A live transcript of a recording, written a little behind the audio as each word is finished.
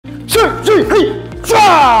hey, hey,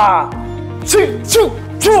 cha! Choo, choo,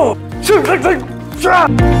 choo, choo, hey, hey, cha!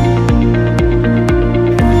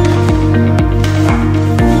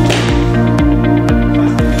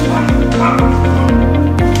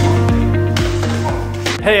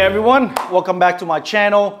 Hey everyone, welcome back to my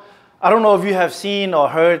channel. I don't know if you have seen or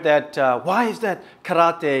heard that why is that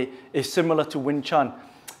karate is similar to Wing Chun.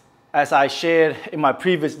 As I shared in my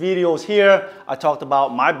previous videos here, I talked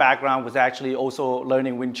about my background was actually also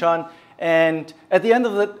learning Wing Chun. And at the end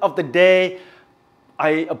of the day,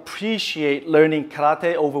 I appreciate learning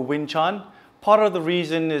karate over Wing Chun. Part of the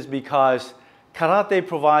reason is because karate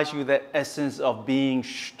provides you the essence of being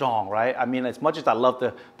strong, right? I mean, as much as I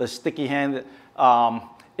love the sticky hand,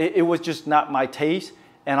 it was just not my taste,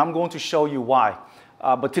 and I'm going to show you why.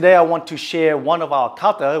 But today I want to share one of our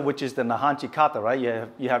kata, which is the Naihanchi Kata, right?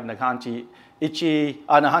 You have Naihanchi Naihanchi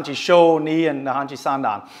Shodan and Naihanchi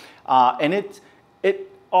Shodan. And it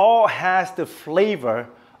all has the flavor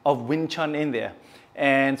of Wing Chun in there.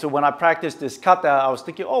 And so when I practiced this kata, I was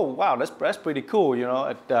thinking, oh wow, that's pretty cool. You know,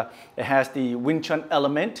 it has the Wing Chun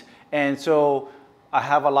element. And so I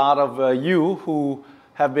have a lot of you who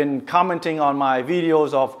have been commenting on my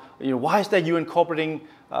videos of, you know, why is that you incorporating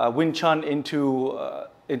Wing Chun into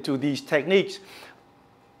these techniques?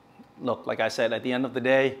 Look, like I said, at the end of the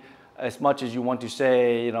day, as much as you want to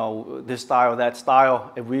say, you know, this style, that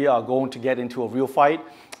style, if we are going to get into a real fight,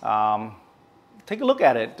 take a look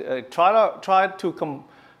at it. Try to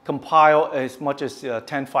compile as much as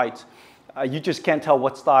 10 fights. You just can't tell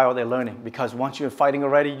what style they're learning, because once you're fighting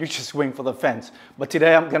already, you just swing for the fence. But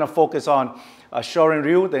today I'm going to focus on Shorin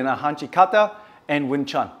Ryu, the Naihanchi Kata, and Wing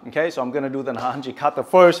Chun. Okay, so I'm going to do the Naihanchi Kata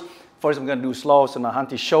first. First I'm going to do slow, so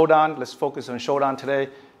Naihanchi Shodan. Let's focus on Shodan today.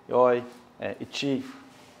 Yoi, ichi,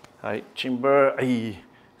 hai, chimber, ai.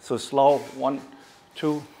 So slow, 1,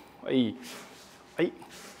 2, ai, ai,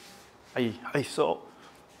 ai, ai, so,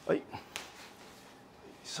 ai,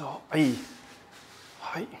 so, ai,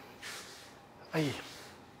 hai.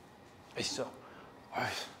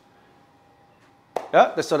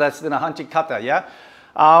 Yeah, so that's the Naihanchi Kata, yeah?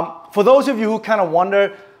 For those of you who kind of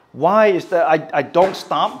wonder, why is that I don't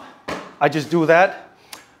stomp, I just do that.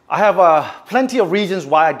 I have plenty of reasons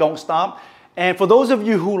why I don't stomp. And for those of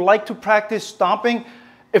you who like to practice stomping,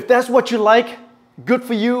 if that's what you like, good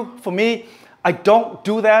for you. For me, I don't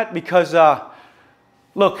do that because,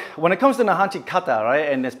 look, when it comes to Naihanchi Kata, right,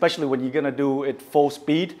 and especially when you're gonna do it full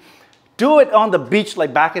speed, do it on the beach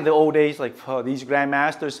like back in the old days, like for these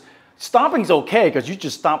grandmasters. Stomping's okay because you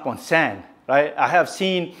just stomp on sand, right? I have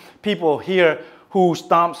seen people here who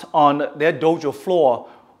stomps on their dojo floor,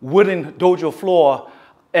 wooden dojo floor,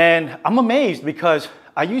 and I'm amazed because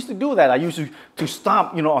I used to do that. I used to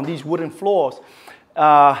stomp, you know, on these wooden floors.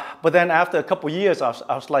 But then after a couple years, I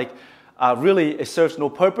was like, really, it serves no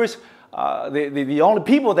purpose. The only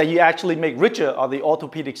people that you actually make richer are the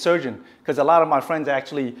orthopedic surgeon, because a lot of my friends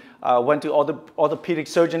actually went to orthopedic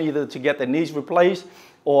surgeon either to get their knees replaced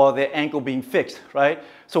or their ankle being fixed, right?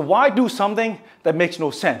 So why do something that makes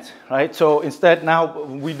no sense, right? So instead now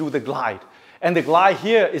we do the glide. And the glide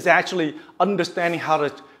here is actually understanding how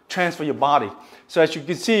to transfer your body. So as you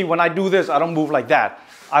can see, when I do this, I don't move like that.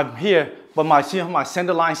 I'm here, but my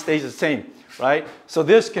center line stays the same, right? So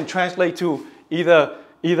this can translate to either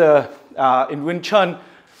in Wing Chun,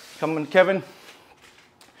 come on Kevin,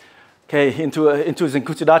 okay, into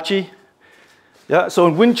Zenkutsudachi. Yeah, so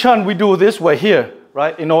in Wing Chun we do this way here,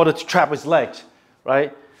 right, in order to trap his legs,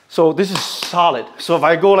 right? So this is solid. So if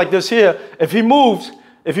I go like this here, if he moves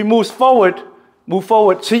forward, move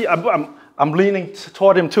forward, see, I'm leaning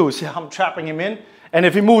toward him too, see how I'm trapping him in? And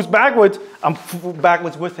if he moves backwards, I'm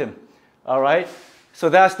backwards with him, all right? So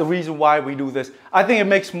that's the reason why we do this. I think it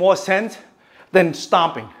makes more sense than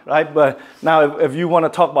stomping, right? But now if you want to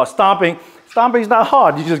talk about stomping, stomping is not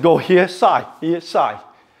hard. You just go here, side, here, side.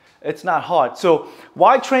 It's not hard. So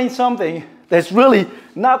why train something that's really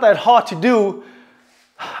not that hard to do,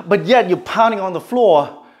 but yet you're pounding on the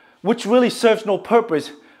floor, which really serves no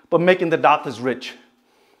purpose but making the doctors rich?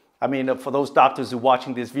 I mean, for those doctors who are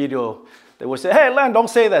watching this video, they will say, hey, Len, don't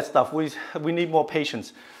say that stuff. We need more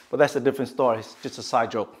patience. But that's a different story. It's just a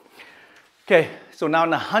side joke. Okay, so now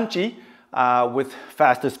Naihanchi, with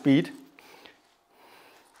faster speed.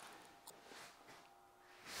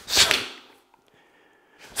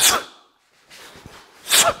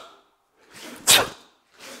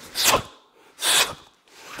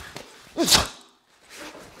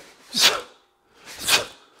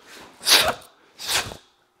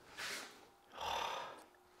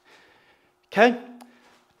 Okay,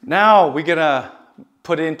 now we're gonna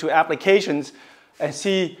put it into applications and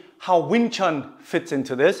see how Wing Chun fits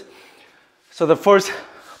into this. So the first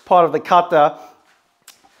part of the kata,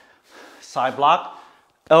 side block,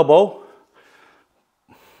 elbow,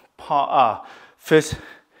 fist,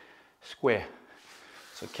 square.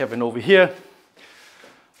 So Kevin over here.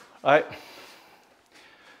 All right.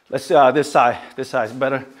 Let's this side is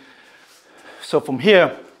better. So from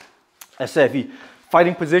here, I said, if you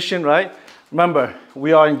fighting position, right? Remember,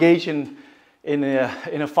 we are engaged in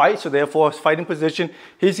a fight, so therefore, it's fighting position.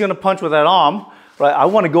 He's gonna punch with that arm, right? I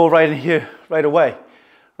want to go right in here right away,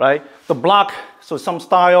 right? The block, so some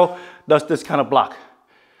style does this kind of block,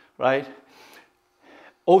 right?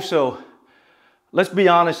 Also, let's be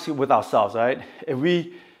honest with ourselves, right? If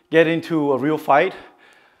we get into a real fight,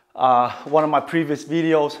 one of my previous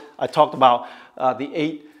videos, I talked about the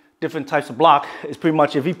 8 different types of block. It's pretty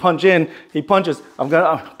much if he punch in, he punches, I'm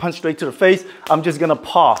gonna punch straight to the face, I'm just gonna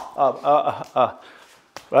paw,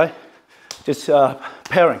 right? Just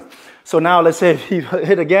pairing. So now let's say if he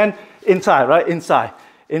hit again, inside, right? Inside,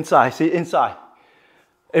 inside, see, inside.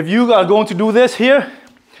 If you are going to do this here,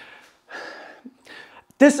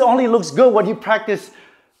 this only looks good when you practice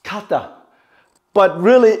kata. But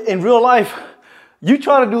really, in real life, you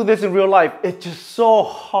try to do this in real life, it's just so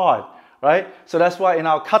hard, right? So that's why in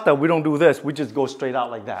our kata, we don't do this. We just go straight out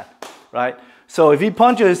like that, right? So if he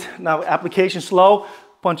punches, now application slow,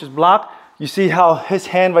 punches block, you see how his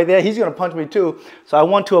hand right there, he's gonna punch me too. So I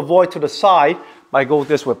want to avoid to the side by go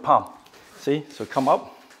this with palm. See, so come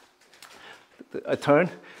up, I turn,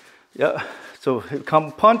 yeah. So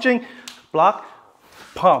come punching, block,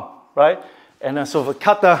 palm, right? And then so for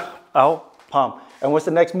kata, out, palm. And what's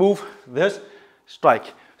the next move? This,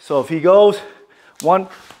 strike. So if he goes, one,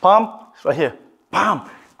 palm, right here, palm,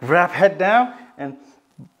 grab head down, and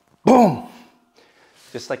boom.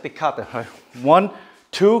 Just like the kata, right? 1,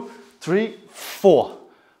 2, 3, 4,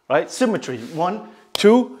 right? Symmetry, 1,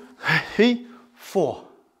 2, 3, 4,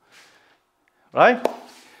 right?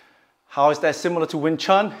 How is that similar to Wing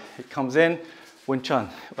Chun? It comes in, Wing Chun,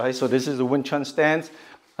 right? So this is the Wing Chun stance,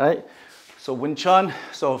 right? So Wing Chun,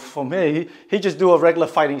 so for me, he just do a regular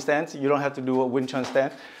fighting stance. You don't have to do a Wing Chun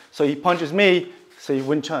stance. So he punches me, say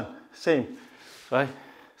Wing Chun, same, right?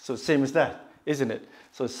 So same as that, isn't it?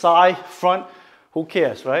 So side, front, who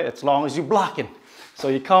cares, right? As long as you're blocking. So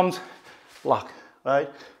he comes, block, right?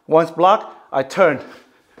 Once block, I turn,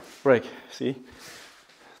 break, see?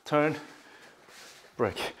 Turn,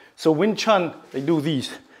 break. So Wing Chun, they do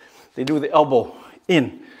these. They do the elbow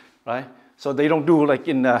in, right? So they don't do like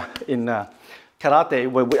in karate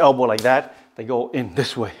where we elbow like that. They go in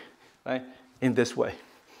this way, right? In this way,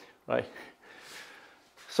 right?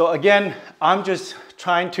 So again, I'm just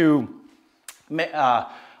trying to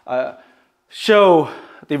show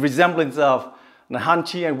the resemblance of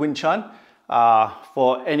Naihanchi and Wing Chun.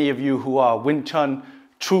 For any of you who are Wing Chun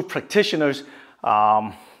true practitioners,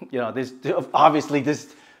 you know, obviously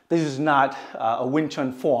this is not a Wing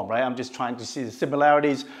Chun form, right? I'm just trying to see the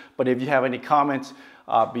similarities. But if you have any comments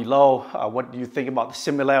below, what do you think about the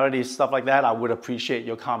similarities, stuff like that, I would appreciate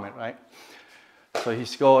your comment, right? So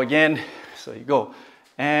he's go again. So you go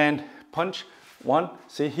and punch. 1,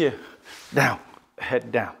 see here, down,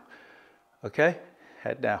 head down. Okay,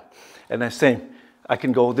 head down. And then same, I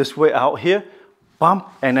can go this way out here, bump,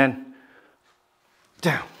 and then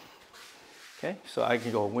down. Okay, so I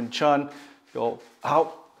can go Wing Chun, go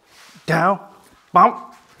out, down,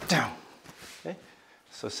 bump, down. Okay,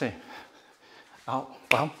 so same, out,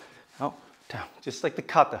 bump, out, down, just like the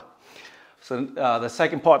kata. So the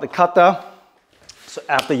second part, the kata, so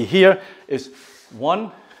after you hear is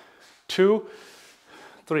 1, 2,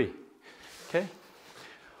 3. Okay,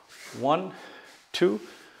 1, 2,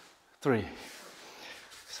 3.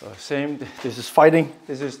 So same, this is fighting.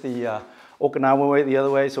 This is the Okinawa way, the other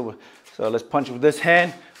way. So let's punch with this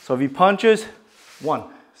hand. So if he punches, 1,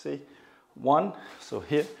 see? 1, so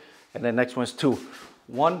here. And then next one is 2.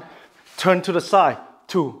 1, turn to the side,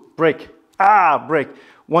 2, break. Break.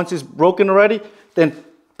 Once it's broken already, then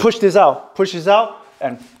push this out,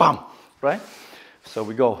 and bam, right? So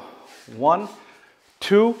we go 1,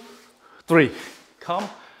 2, 3. Come,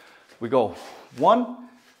 we go 1,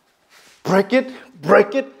 break it,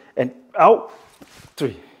 and out,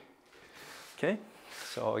 3. Okay,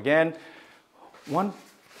 so again, 1,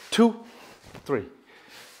 2, 3.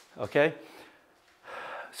 Okay,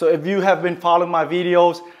 so if you have been following my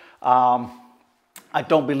videos, I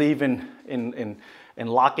don't believe in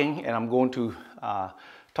locking, and I'm going to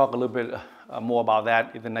talk a little bit more about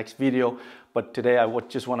that in the next video. But today I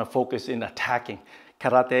just want to focus in attacking.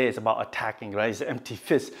 Karate is about attacking, right? It's an empty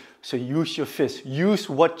fist. So use your fist. Use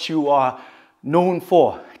what you are known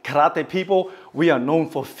for. Karate people, we are known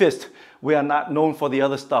for fist. We are not known for the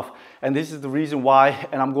other stuff. And this is the reason why,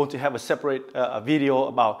 and I'm going to have a separate video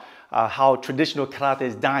about how traditional karate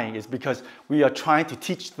is dying, is because we are trying to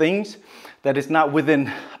teach things that is not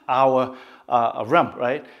within our realm,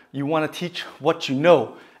 right? You want to teach what you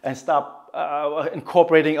know and stop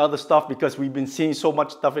incorporating other stuff, because we've been seeing so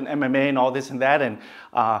much stuff in MMA and all this and that,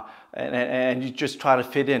 and you just try to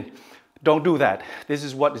fit in. Don't do that. This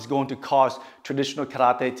is what is going to cause traditional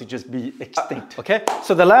karate to just be extinct, okay?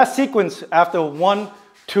 So the last sequence after 1,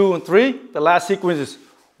 2, and 3, the last sequence is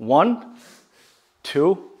 1,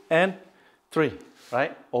 2, and 3,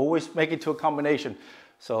 right? Always make it to a combination.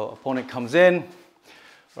 So opponent comes in,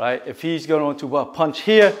 right? If he's going to punch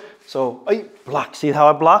here, so block. See how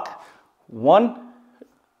I block? 1,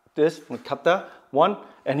 this, kata, 1,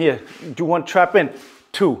 and here, do 1 trap in,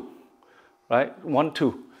 2, right? 1,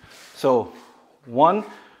 2. So 1,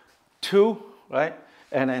 2, right?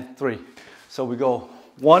 And then 3. So we go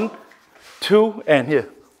 1, 2, and here,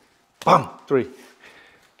 bam, 3.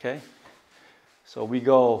 Okay? So we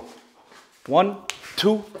go 1,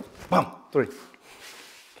 2, bam, 3.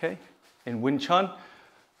 Okay? In Wing Chun,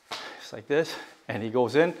 it's like this, and he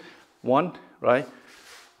goes in, 1, right?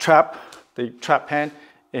 Trap, the trap hand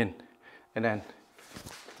in, and then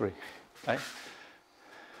 3, right?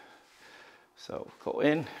 So go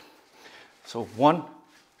in. So 1,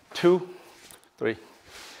 2, 3.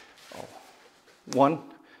 1,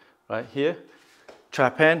 right here.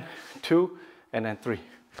 Trap hand, 2, and then 3.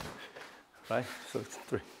 Right? So it's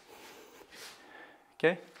 3.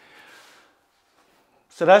 Okay?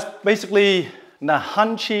 So that's basically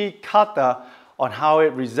Naihanchi Kata on how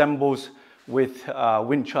it resembles with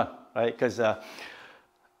Wing Chun, right? Because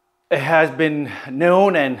it has been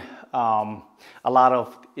known, and a lot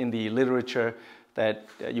of in the literature that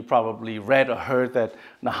you probably read or heard, that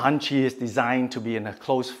Naihanchi is designed to be in a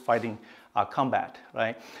close fighting combat,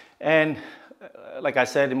 right? And like I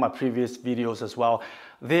said in my previous videos as well,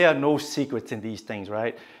 there are no secrets in these things,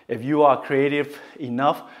 right? If you are creative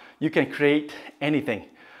enough, you can create anything,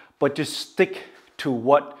 but just stick to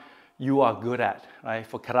what you are good at, right?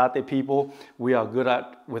 For karate people, we are good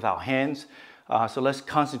at with our hands. So let's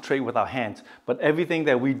concentrate with our hands. But everything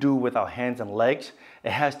that we do with our hands and legs,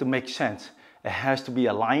 it has to make sense. It has to be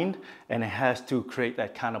aligned, and it has to create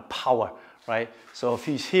that kind of power, right? So if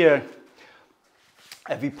he's here,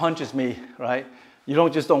 if he punches me, right, you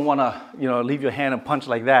don't want to, leave your hand and punch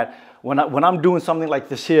like that. When I'm doing something like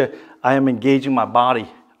this here, I am engaging my body,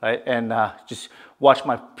 right? And just watch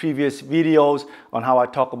my previous videos on how I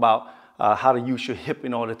talk about how to use your hip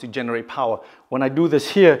in order to generate power. When I do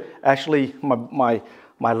this here, actually my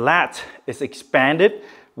lat is expanded,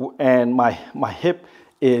 and my hip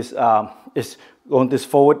is going this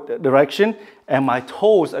forward direction, and my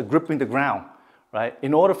toes are gripping the ground, right?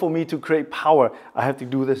 In order for me to create power, I have to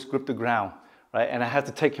do this, grip the ground, right? And I have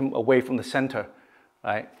to take him away from the center,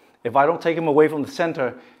 right? If I don't take him away from the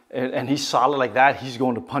center and he's solid like that, he's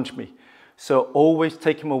going to punch me. So always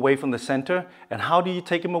take him away from the center. And how do you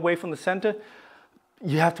take him away from the center?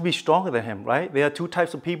 You have to be stronger than him, right? There are 2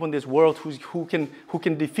 types of people in this world who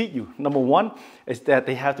can defeat you. Number 1 is that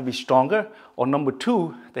they have to be stronger, or number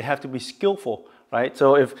 2, they have to be skillful, right?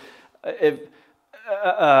 So if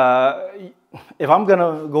I'm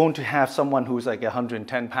going to have someone who's like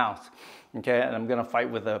 110 pounds, okay, and I'm gonna fight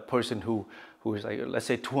with a person who is like, let's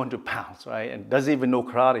say 200 pounds, right, and doesn't even know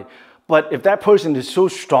karate. But if that person is so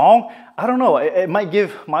strong, I don't know, it might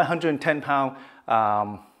give my 110 pound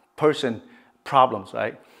person problems,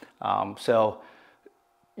 right? So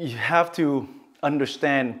you have to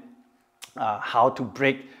understand how to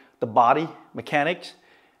break the body mechanics,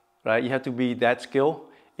 right? You have to be that skilled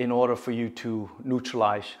in order for you to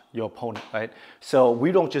neutralize your opponent, right? So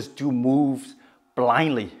we don't just do moves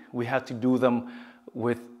blindly. We have to do them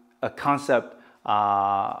with a concept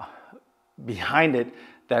behind it,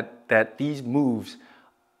 that these moves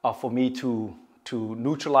are for me to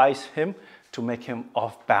neutralize him, to make him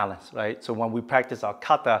off balance, right? So when we practice our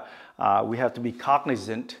kata, we have to be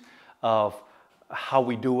cognizant of how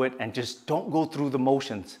we do it, and just don't go through the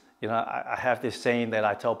motions. I have this saying that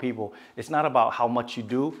I tell people, it's not about how much you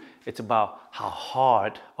do, it's about how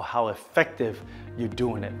hard or how effective you're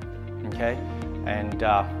doing it, okay? And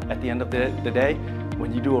at the end of the day,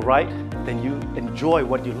 when you do it right, then you enjoy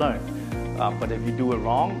what you learn. But if you do it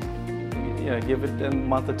wrong, give it a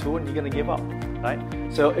month or 2 and you're gonna give up, right?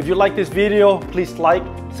 So if you like this video, please like,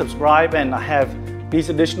 subscribe, and I have these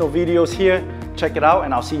additional videos here. Check it out,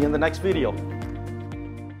 and I'll see you in the next video.